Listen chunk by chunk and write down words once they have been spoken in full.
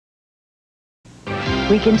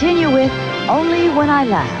We continue with Only When I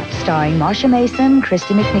Laugh, starring Marsha Mason,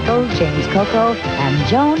 Christy McNichol, James Coco, and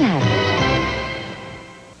Joan Hackett.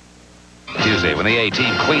 Tuesday, when the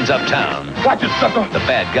A-team cleans up town. Watch it, sucker. The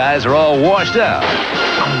bad guys are all washed out.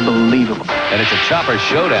 Unbelievable. And it's a chopper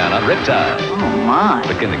showdown on Riptide. Oh, my.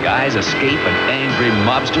 But can the guys escape an angry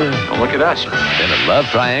mobster? Oh, look at us. Then a love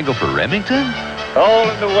triangle for Remington? All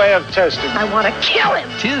in the way of testing. I want to kill him.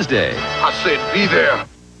 Tuesday. I said be there.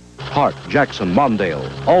 Hart, Jackson, Mondale,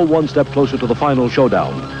 all one step closer to the final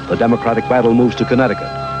showdown. The Democratic battle moves to Connecticut.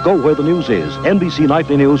 Go where the news is. NBC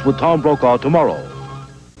Nightly News with Tom Brokaw tomorrow.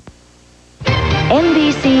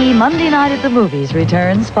 NBC Monday Night at the Movies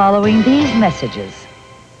returns following these messages.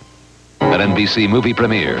 An NBC movie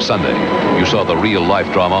premiere Sunday. You saw the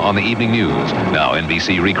real-life drama on the evening news. Now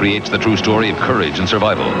NBC recreates the true story of courage and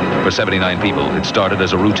survival. For 79 people, it started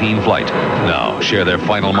as a routine flight. Now share their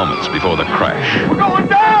final moments before the crash. We're going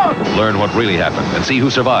down! Learn what really happened and see who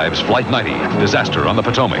survives Flight 90, Disaster on the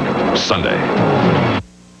Potomac, Sunday.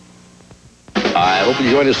 I hope you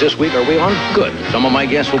joined us this week. Are we on? Good. Some of my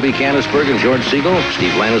guests will be Candaceberg and George Siegel,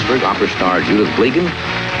 Steve Landesberg, opera star Judith Blegan,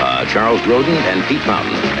 Charles Grodin, and Pete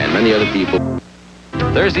Mountain, and many other people.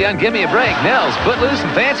 Thursday on Gimme A Break, Nell's Footloose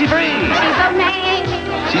and Fancy Free.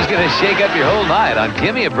 She's going to shake up your whole night on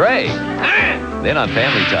Gimme A Break. Then on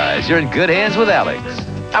Family Ties, you're in good hands with Alex.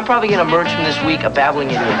 I'm probably going to emerge from this week a babbling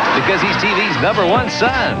idiot. Because he's TV's #1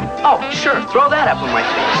 son. Oh, sure. Throw that up in my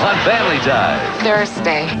face. On Family Ties.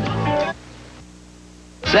 Thursday.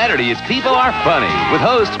 Saturday, it's People Are Funny, with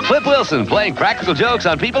host Flip Wilson playing practical jokes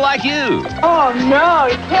on people like you. Oh, no,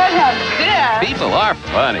 you can't have this. People Are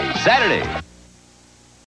Funny, Saturday.